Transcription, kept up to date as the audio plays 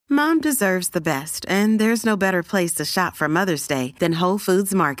Mom deserves the best, and there's no better place to shop for Mother's Day than Whole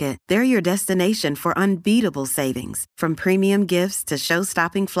Foods Market. They're your destination for unbeatable savings, from premium gifts to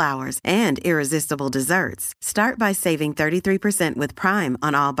show-stopping flowers and irresistible desserts. Start by saving 33% with Prime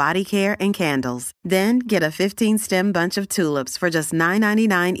on all body care and candles. Then get a 15-stem bunch of tulips for just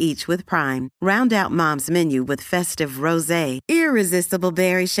 $9.99 each with Prime. Round out Mom's menu with festive rosé, irresistible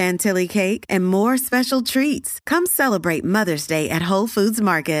berry chantilly cake, and more special treats. Come celebrate Mother's Day at Whole Foods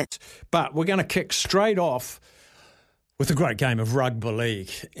Market. But we're going to kick straight off with a great game of rugby league,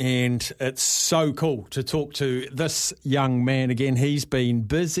 and it's so cool to talk to this young man again. He's been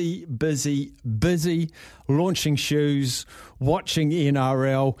busy launching shoes, watching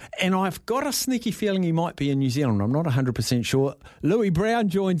NRL, and I've got a sneaky feeling he might be in New Zealand. I'm not 100% sure. Louis Brown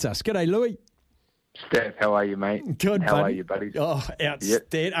joins us. G'day, Louis. Steph, how are you, mate? Good, How are you, buddy? Oh,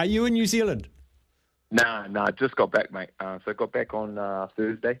 outstanding. Yep. Are you in New Zealand? No, I just got back, mate. So I got back on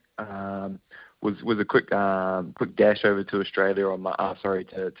Thursday. Was a quick dash over to Australia on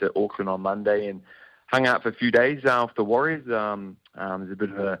to Auckland on Monday, and hung out for a few days with the Warriors. There's a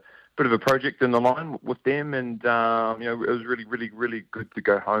bit of a project in the line with them, and it was really good to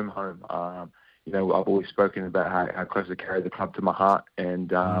go home. I've always spoken about how close I carry the club to my heart,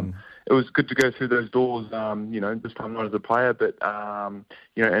 and it was good to go through those doors. This time not as a player, but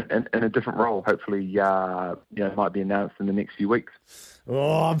in a different role. Hopefully, it might be announced in the next few weeks.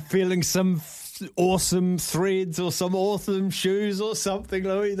 Oh, I'm feeling some awesome threads or some awesome shoes or something,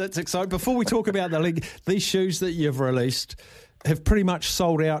 Louis. That's exciting. Before we talk about the league, these shoes that you've released have pretty much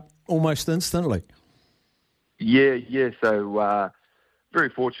sold out almost instantly. Yeah. So very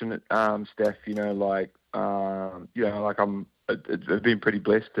fortunate, Steph. I've been pretty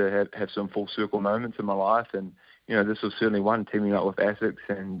blessed to have some full circle moments in my life, and this was certainly one, teaming up with ASICS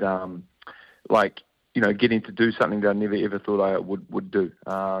and getting to do something that I never ever thought I would do.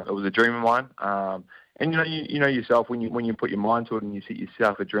 It was a dream of mine, and you know yourself when you put your mind to it and you set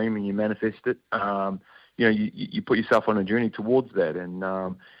yourself a dream and you manifest it. You put yourself on a journey towards that, and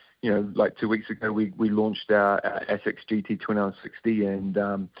 2 weeks ago we launched our ASICS GT 2960, and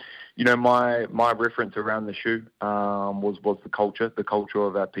my reference around the shoe was the culture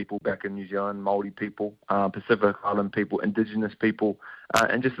of our people back in New Zealand, Māori people, Pacific Island people, Indigenous people,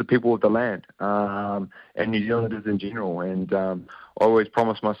 and just the people of the land, and New Zealanders in general. And I always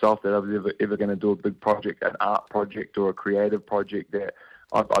promised myself that I was ever going to do a big project, an art project or a creative project, that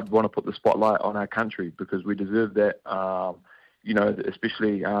I'd want to put the spotlight on our country, because we deserve that.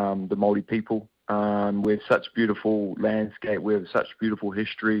 Especially the Māori people. We have such beautiful landscape. We have such beautiful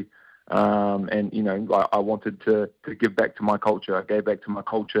history. I wanted to give back to my culture. I gave back to my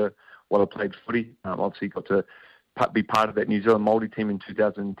culture while I played footy. Obviously got to be part of that New Zealand Māori team in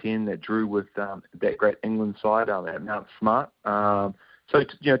 2010 that drew with that great England side at Mount Smart. To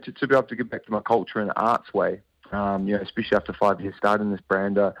be able to give back to my culture in an arts way, especially after 5 years starting this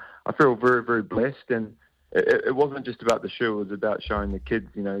brand, I feel very, very blessed. And it wasn't just about the shoe. It was about showing the kids,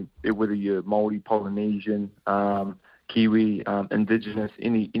 whether you're Māori, Polynesian, Kiwi, Indigenous,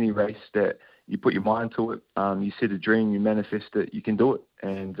 any race, that you put your mind to it, you set a dream, you manifest it, you can do it.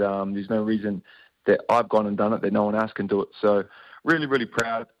 And there's no reason that I've gone and done it that no one else can do it. So really, really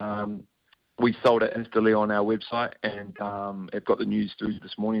proud. We sold it instantly on our website, and it got the news through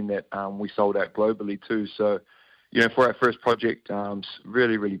this morning that we sold out globally too. So, for our first project,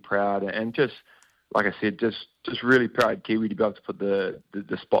 really, really proud, and just, like I said, just really proud Kiwi to be able to put the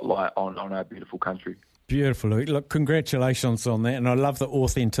spotlight on our beautiful country. Beautiful, Louis. Look, congratulations on that, and I love the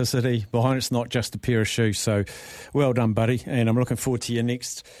authenticity behind it. It's not just a pair of shoes, so well done, buddy, and I'm looking forward to your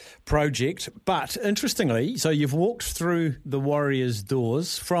next project. But interestingly, so you've walked through the Warriors'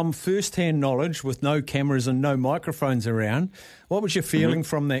 doors from first-hand knowledge with no cameras and no microphones around. What was your feeling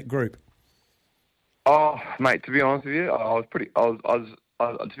from that group? Oh, mate, to be honest with you, to be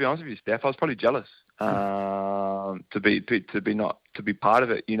honest with you, Steph, I was probably jealous to be part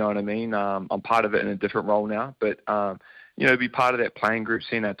of it. You know what I mean? I'm part of it in a different role now, but be part of that playing group,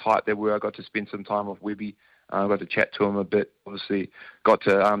 seeing how tight they were. I got to spend some time with Webby. I got to chat to him a bit. Obviously, got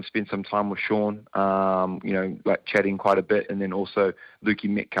to spend some time with Sean. Chatting quite a bit, and then also Lukey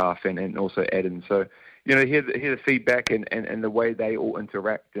Metcalf and also Adam. So hear the feedback and the way they all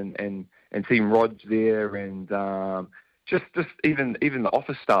interact, and seeing Rod's there, and just even the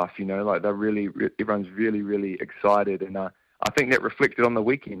office staff, they're really, everyone's really, really excited. And I think that reflected on the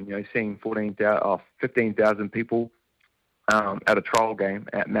weekend, seeing 15,000 people at a trial game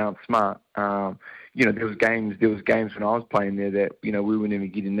at Mount Smart. there was games when I was playing there that, we weren't even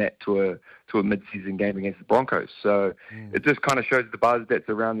getting that to a mid-season game against the Broncos. So it just kind of shows the buzz that's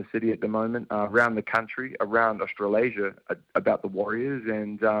around the city at the moment, around the country, around Australasia about the Warriors.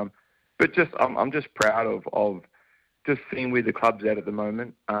 And but I'm just proud of just seeing where the club's at the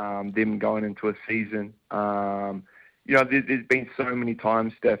moment, them going into a season. There's been so many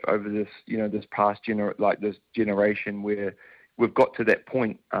times, Steph, over this, this past this generation where we've got to that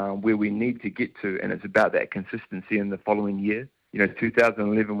point where we need to get to, and it's about that consistency in the following year.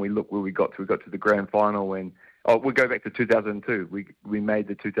 2011, we look where we got to. We got to the grand final, and we go back to 2002. We made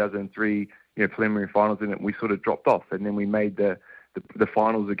the 2003 preliminary finals, and we sort of dropped off, and then we made the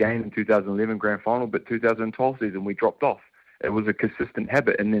finals again in 2011 grand final, but 2012 season we dropped off. It was a consistent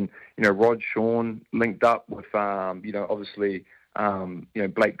habit, and then Rod Sean linked up with obviously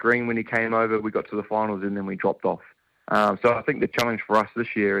Blake Green when he came over. We got to the finals, and then we dropped off. So I think the challenge for us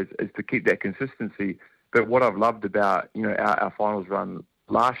this year is to keep that consistency. But what I've loved about our finals run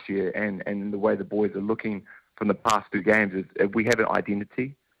last year and the way the boys are looking from the past two games is we have an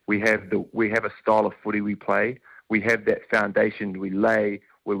identity. We have a style of footy we play. We have that foundation we lay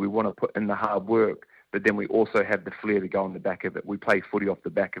where we want to put in the hard work, but then we also have the flair to go on the back of it. We play footy off the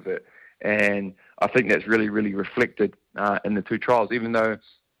back of it. And I think that's really, really reflected in the two trials. Even though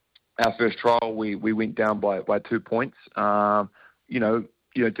our first trial we went down by 2 points, to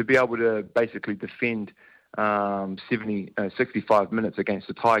be able to basically defend 65 minutes against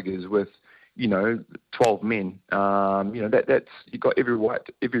the Tigers with 12 men, that's you got every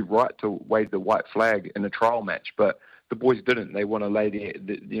right to wave the white flag in a trial match, but the boys didn't. They want to lay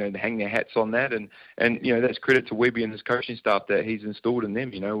hang their hats on that, and that's credit to Webby and his coaching staff that he's installed in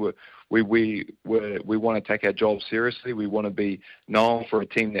them. We want to take our job seriously. We want to be known for a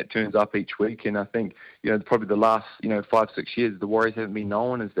team that turns up each week, and I think probably the last 5-6 years the Warriors haven't been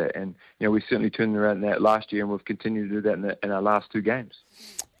known as that, and we certainly turned around that last year, and we've continued to do that in our last two games.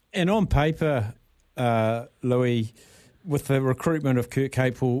 And on paper, Louis, with the recruitment of Kurt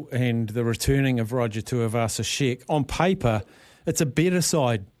Capel and the returning of Roger Tuivasa-Sheck, on paper, it's a better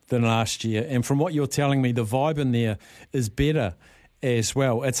side than last year. And from what you're telling me, the vibe in there is better as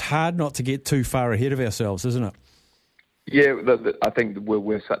well. It's hard not to get too far ahead of ourselves, isn't it? Yeah, I think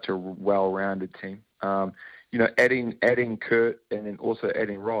we're such a well-rounded team. Adding Kurt and then also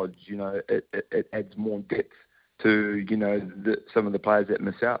adding Rog, it adds more depth to some of the players that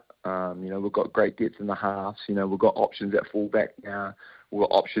miss out. We've got great depth in the halves. We've got options at fullback now. We've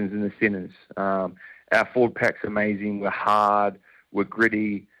got options in the centres. Our forward pack's amazing. We're hard. We're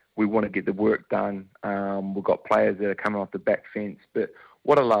gritty. We want to get the work done. We've got players that are coming off the back fence. But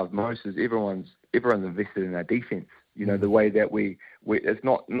what I love most is everyone's invested in our defence. The way that we it's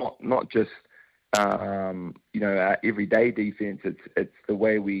not just our everyday defence. It's the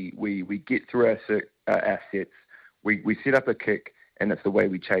way we get through our sets. We set up a kick, and it's the way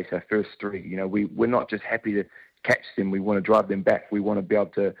we chase our first three. We're not just happy to catch them. We want to drive them back. We want to be able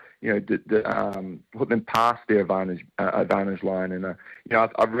to, put them past their advantage line. And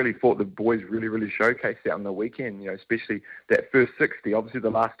I really thought the boys really, really showcased that on the weekend. Especially that first 60. Obviously, the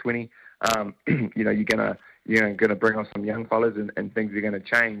last 20. You're gonna bring on some young fellas, and things are gonna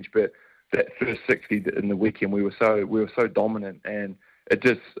change. But that first 60 in the weekend, we were so dominant, and it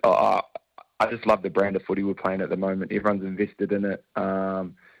just. I just love the brand of footy we're playing at the moment. Everyone's invested in it,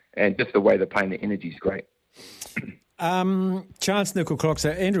 and just the way they're playing, the energy's great. Chance Nickel-Clock.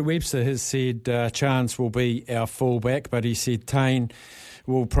 So Andrew Webster has said Chance will be our fullback, but he said Tane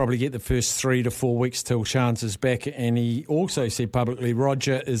will probably get the first 3 to 4 weeks till Chance is back, and he also said publicly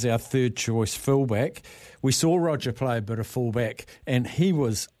Roger is our third choice fullback. We saw Roger play a bit of fullback, and he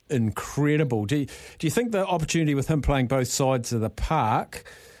was incredible. Do you think the opportunity with him playing both sides of the park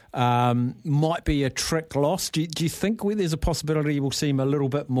might be a trick loss? Do you think there's a possibility we'll see him a little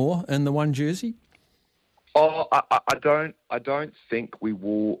bit more in the one jersey? Oh, I don't think we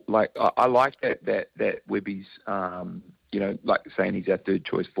will. I like that Webby's, like saying he's our third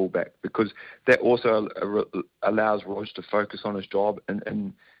choice fullback, because that also allows Rog to focus on his job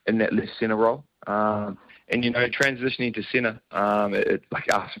in that left centre role. And transitioning to centre,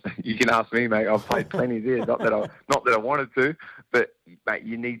 you can ask me, mate. I've played plenty there. Not that I wanted to, but mate,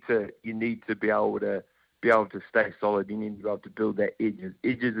 you need to be able to stay solid. You need to be able to build that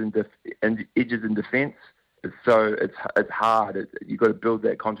edges in defence. It's hard. You've got to build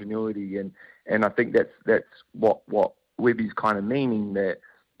that continuity, and I think that's what Webby's kind of meaning, that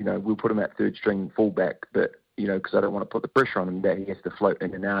we'll put him at third string fullback, but because I don't want to put the pressure on him that he has to float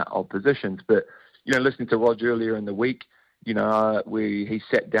in and out of positions, but. Listening to Roger earlier in the week, he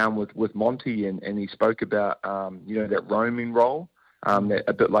sat down with Monty and he spoke about, that roaming role. that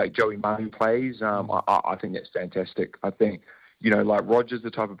a bit like Joey Manu plays. I think that's fantastic. I think, like Roger's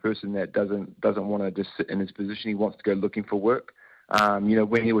the type of person that doesn't want to just sit in his position. He wants to go looking for work.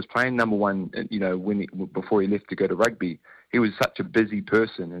 When he was playing number one, before he left to go to rugby, he was such a busy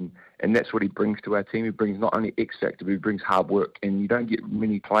person, and that's what he brings to our team. He brings not only X factor, but he brings hard work. And you don't get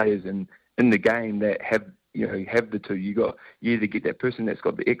many players in the game that have the two. You either get that person that's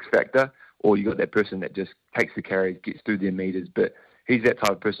got the X factor, or you got that person that just takes the carries, gets through their meters. But he's that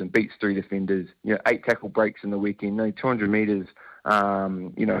type of person, beats 3 defenders, 8 tackle breaks in the weekend, 200 meters,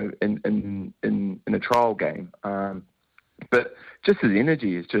 in a trial game. But just his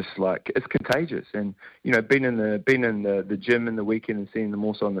energy is just like, it's contagious. And, being in the gym in the weekend and seeing them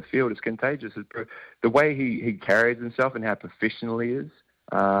also on the field, it's contagious. The way he carries himself and how professional he is,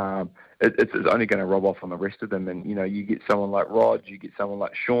 it's only going to rub off on the rest of them. And, you get someone like Rod, you get someone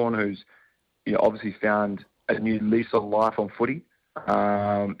like Sean, who's, obviously found a new lease on life on footy.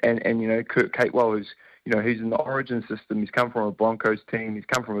 And Kurt Catewell, who's, he's in the Origin system. He's come from a Broncos team. He's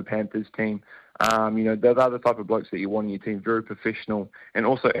come from a Panthers team. They're the other type of blokes that you want in your team, very professional. And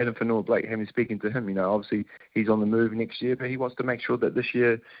also Adam Fanua-Blake, having speaking to him, obviously he's on the move next year, but he wants to make sure that this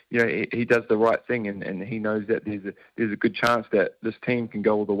year, he does the right thing, and he knows that there's a good chance that this team can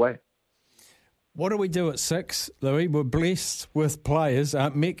go all the way. What do we do at 6, Louis? We're blessed with players.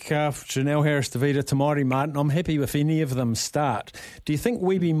 Metcalf, Chanel Harris-Tavita, Tamari Martin. I'm happy if any of them start. Do you think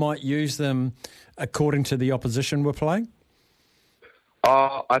Weeby might use them according to the opposition we're playing?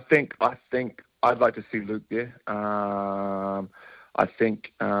 I think I'd like to see Luke there. I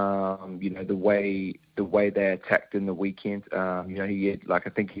think the way they attacked in the weekend. He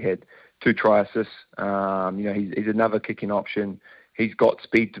had 2 try assists. He's another kicking option. He's got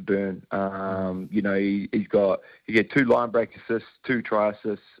speed to burn. He had 2 line break assists, 2 try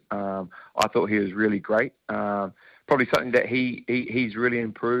assists. I thought he was really great. Probably something that he's really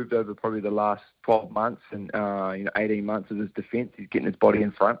improved over probably the last 12 months and 18 months of his defence. He's getting his body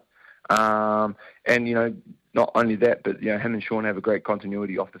in front. Not only that, but him and Sean have a great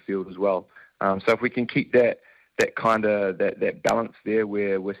continuity off the field as well. So if we can keep that balance there,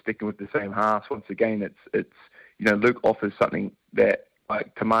 where we're sticking with the same halves, once again, it's Luke offers something that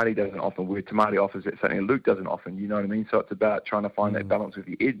like Tamati doesn't often, where Tamati offers it something Luke doesn't often, you know what I mean? So it's about trying to find that balance with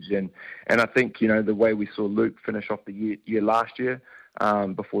the edge. And I think, the way we saw Luke finish off the year last year,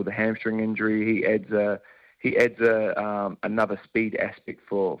 before the hamstring injury, he adds another speed aspect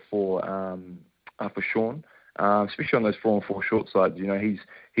for Sean, especially on those 4-on-4 short sides.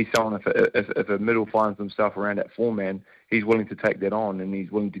 He's someone, if a middle finds himself around that 4-man, he's willing to take that on, and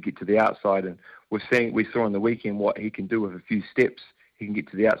he's willing to get to the outside. And we saw on the weekend what he can do with a few steps. He can get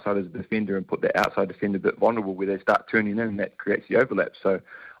to the outside as a defender and put the outside defender a bit vulnerable, where they start turning in, and that creates the overlap. So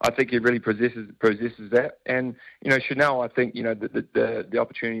I think he really possesses that. And Chanel, I think the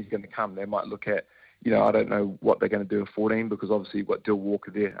opportunity is going to come. They might look at, I don't know what they're going to do at 14, because obviously you've got Dill Walker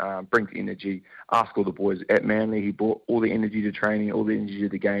there, brings energy. Ask all the boys at Manly, he brought all the energy to training, all the energy to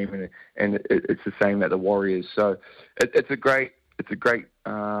the game, and it's the same at the Warriors. So it's a great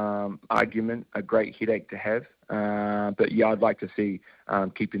argument, a great headache to have. But yeah, I'd like to see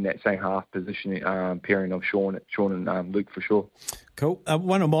keeping that same half position, pairing of Sean and Luke for sure. Cool.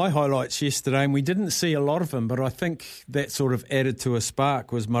 One of my highlights yesterday, and we didn't see a lot of him, but I think that sort of added to a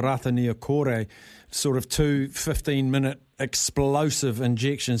spark, was Marata Niokore, sort of 2 15-minute explosive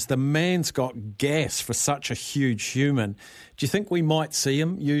injections. The man's got gas for such a huge human. Do you think we might see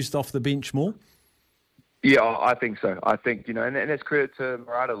him used off the bench more? Yeah, I think so. I think, and that's credit to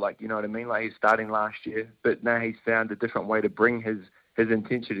Murata, you know what I mean? He's starting last year, but now he's found a different way to bring his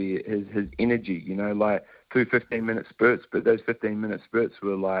intensity, his energy, 2 15-minute spurts, but those 15-minute spurts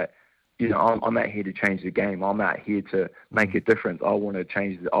were I'm out here to change the game. I'm out here to make a difference. I want to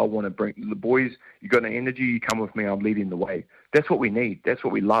change I want to bring the boys. You got an energy, you come with me, I'm leading the way. That's what we need. That's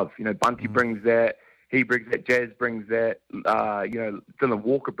what we love. Bunty brings that. He brings that. Jazz brings that. Dylan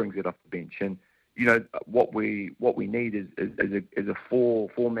Walker brings it off the bench. And, what we need is a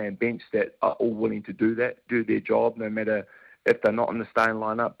four-man bench that are all willing to do their job, no matter if they're not in the starting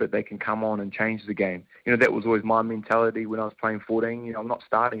lineup, but they can come on and change the game. That was always my mentality when I was playing 14. I'm not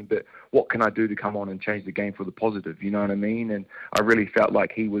starting, but what can I do to come on and change the game for the positive? You know what I mean? And I really felt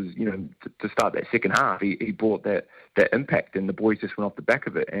like he was, to start that second half, he brought that impact, and the boys just went off the back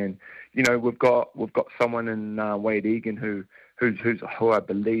of it. And we've got someone in Wade Egan who I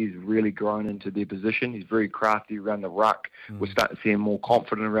believe is really grown into their position. He's very crafty around the ruck. We're starting to see him more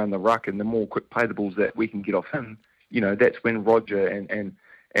confident around the ruck, and the more quick play the balls that we can get off him, that's when Roger and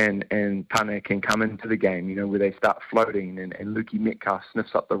and Pana can come into the game, where they start floating and Lukey Metcalf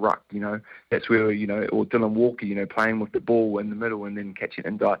sniffs up the ruck, that's where, or Dylan Walker, playing with the ball in the middle and then catching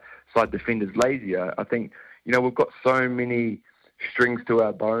inside defenders lazier. I think, we've got so many strings to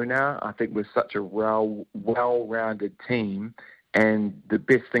our bow now. I think we're such a well-rounded team, and the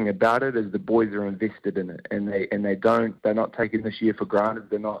best thing about it is the boys are invested in it, and they're not taking this year for granted.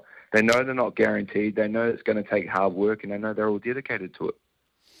 They know they're not guaranteed. They know it's going to take hard work, and they know they're all dedicated to it.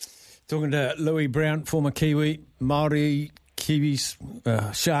 Talking to Louis Brown, former Kiwi, Māori, Kiwis,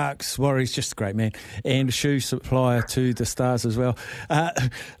 Sharks, Warriors, just a great man, and a shoe supplier to the Stars as well.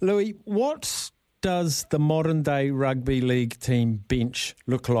 Louis, what does the modern-day rugby league team bench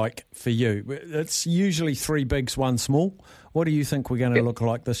look like for you? It's usually 3 bigs, 1 small. What do you think we're going to look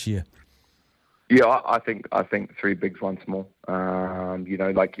like this year? Yeah, I think 3 bigs, 1 small. But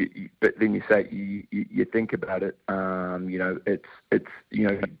then you say you think about it.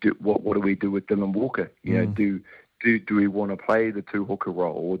 What do we do with Dylan Walker? Do we want to play the 2 hooker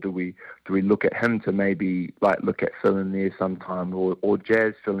role, or do we look at him to maybe look at filling there sometime, or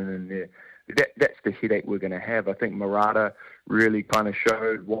Jazz filling in there? That's the headache we're going to have. I think Murata really kind of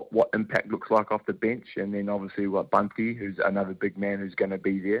showed what impact looks like off the bench, and then obviously Bunty, who's another big man who's going to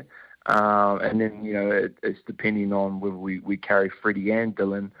be there. And then, it's depending on whether we carry Freddie and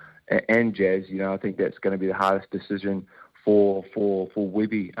Dylan and Jazz. I think that's going to be the hardest decision for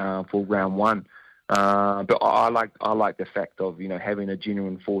Webby for round 1. But I like the fact of, having a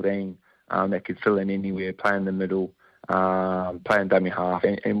genuine 14 that could fill in anywhere, play in the middle, playing dummy half,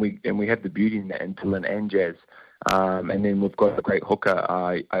 and we have the beauty in that in Dylan and Jazz. And then we've got a great hooker,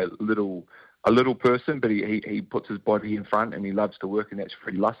 a little person, but he puts his body in front and he loves to work, and that's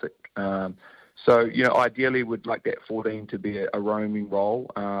Freddie Lussick. So, ideally we'd like that 14 to be a roaming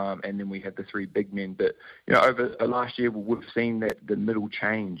role, and then we have the 3 big men. But, over last year we've seen that the middle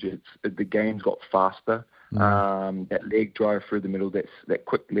change. The game's got faster. That leg drive through the middle, that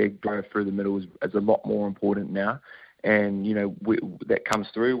quick leg drive through the middle is a lot more important now. And, that comes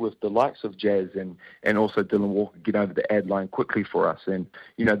through with the likes of Jazz and also Dylan Walker get over the ad line quickly for us. And,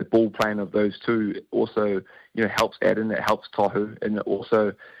 the ball playing of those 2 also, helps Adam, it helps Tohu, and it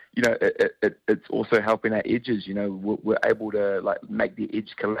also, it's also helping our edges. We're able to make the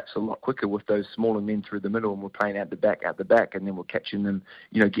edge collapse a lot quicker with those smaller men through the middle, and we're playing out the back, and then we're catching them,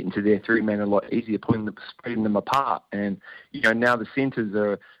 getting to their 3-man a lot easier, spreading them apart. And, now the centres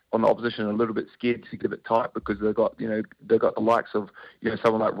are on the opposition a little bit scared to give it tight because they've got the likes of,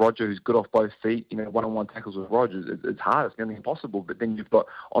 someone like Roger who's good off both feet, one-on-one tackles with Rogers. It's hard, it's going to be impossible. But then you've got,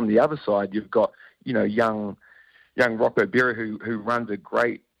 on the other side, you've got, young Rocco Berry who runs a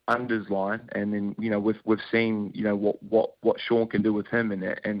great unders line, and then we've seen what Sean can do with him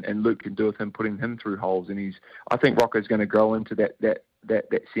and Luke can do with him, putting him through holes. And I think Rocco's going to grow into that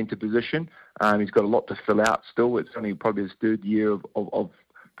centre position. He's got a lot to fill out still. It's only probably his 3rd year of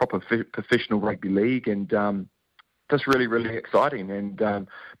proper professional rugby league, and just really, really exciting. And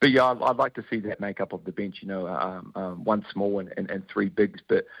but yeah, I'd like to see that makeup of the bench. 1 small and 3 bigs,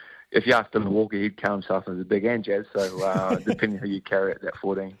 but. If you ask Dylan Walker, he'd count himself as a big and Jazz, so depending who you carry at that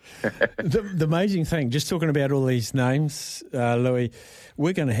 14. The amazing thing, just talking about all these names, Louis,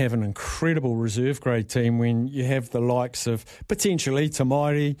 we're going to have an incredible reserve grade team when you have the likes of potentially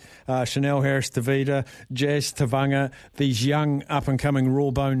Tamairi, Chanel Harris-Tavita, Jazz Tavanga, these young up-and-coming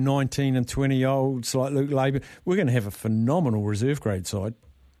raw-bone 19 and 20-year-olds like Luke Labour. We're going to have a phenomenal reserve grade side.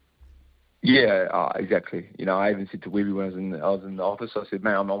 Yeah, exactly. I even said to Webby when I was in the office, I said,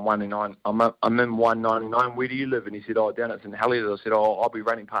 mate, I'm on 199. I'm in 199. Where do you live? And he said, down at St Heliers. I said, I'll be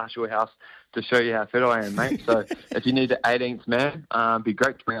running past your house to show you how fit I am, mate. So if you need an 18th man, it'd be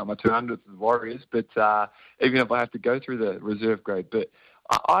great to bring out my 200th with Warriors. But even if I have to go through the reserve grade, but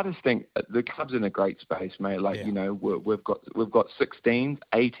I just think the club's in a great space, mate. We've got 16s,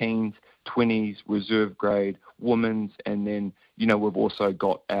 18s, 20s, reserve grade, women's, and then we've also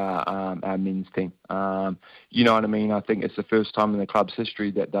got our men's team. You know what I mean? I think it's the first time in the club's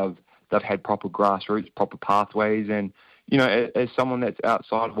history that they've had proper grassroots, proper pathways, and as someone that's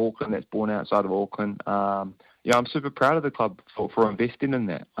outside of Auckland, that's born outside of Auckland, I'm super proud of the club for investing in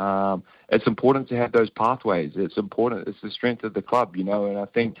that. It's important to have those pathways. It's important. It's the strength of the club, and I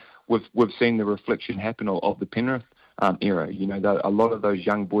think we've seen the reflection happen of the Penrith era. A lot of those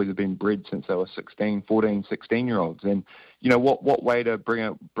young boys have been bred since they were 16, 14, 16-year-olds. And, what way to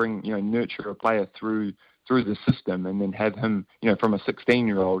nurture a player through the system and then have him, from a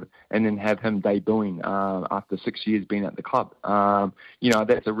 16-year-old and then have him debuting after 6 years being at the club.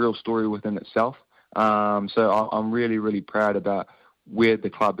 That's a real story within itself. So I'm really, really proud about where the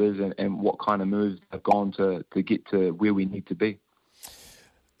club is and what kind of moves have gone to get to where we need to be.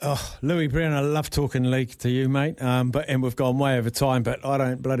 Oh, Louis Brown, I love talking league to you, mate. And we've gone way over time, but I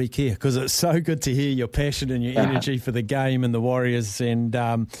don't bloody care because it's so good to hear your passion and your energy for the game and the Warriors. And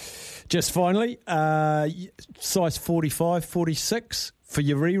just finally, size 45, 46 for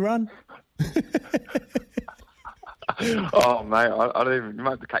your rerun. Oh, mate, I don't even. You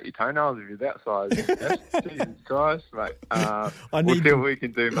might have to cut your toenails if you're that size. Jesus Christ, mate. We'll see what we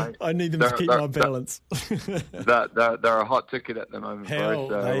can do, mate. I need them to keep my balance. They're a hot ticket at the moment, Hell, bro.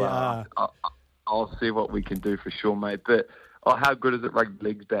 So they are. I'll see what we can do for sure, mate. But how good is it? Rugby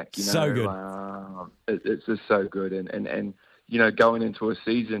league's back. You know, so good. It's just so good, and you know, going into a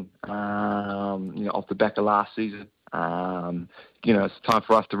season, you know, off the back of last season. You know, it's time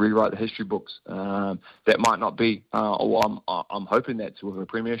for us to rewrite the history books. That might not be, I'm hoping that's with a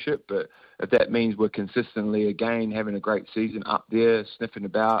premiership, but if that means we're consistently, again, having a great season up there, sniffing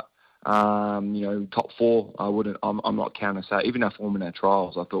about, you know, top four, I'm not counting to say, even our form in our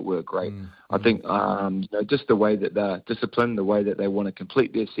trials, I thought were great. I think, you know, just the way that they're disciplined, the way that they want to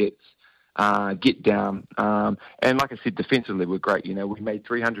complete their sets, get down. And like I said, defensively, we're great. You know, we made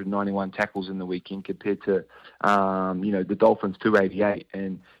 391 tackles in the weekend compared to, you know, the Dolphins 288.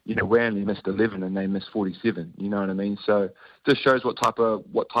 And, you know, we only missed 11 and they missed 47. You know what I mean? So this shows what type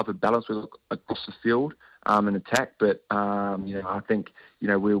of balance we look across the field in attack. But, you know, I think, you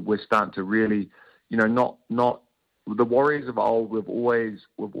know, we're starting to really, you know, not the Warriors of old, we've always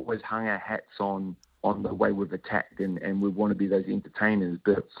hung our hats on the way we've attacked and we want to be those entertainers.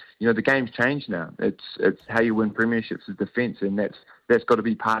 But, you know, the game's changed now. It's how you win premierships is defence, and that's got to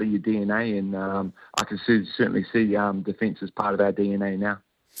be part of your DNA. And I can certainly see defence as part of our DNA now.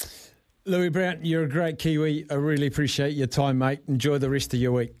 Louis Brown, you're a great Kiwi. I really appreciate your time, mate. Enjoy the rest of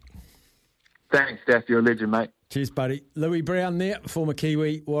your week. Thanks, Steph. You're a legend, mate. Cheers, buddy. Louis Brown there, former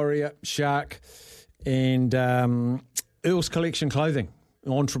Kiwi, Warrior, Shark, and Earls Collection Clothing.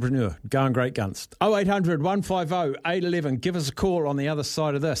 Entrepreneur, going great guns. 0800 150 811. Give us a call on the other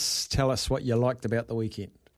side of this. Tell us what you liked about the weekend.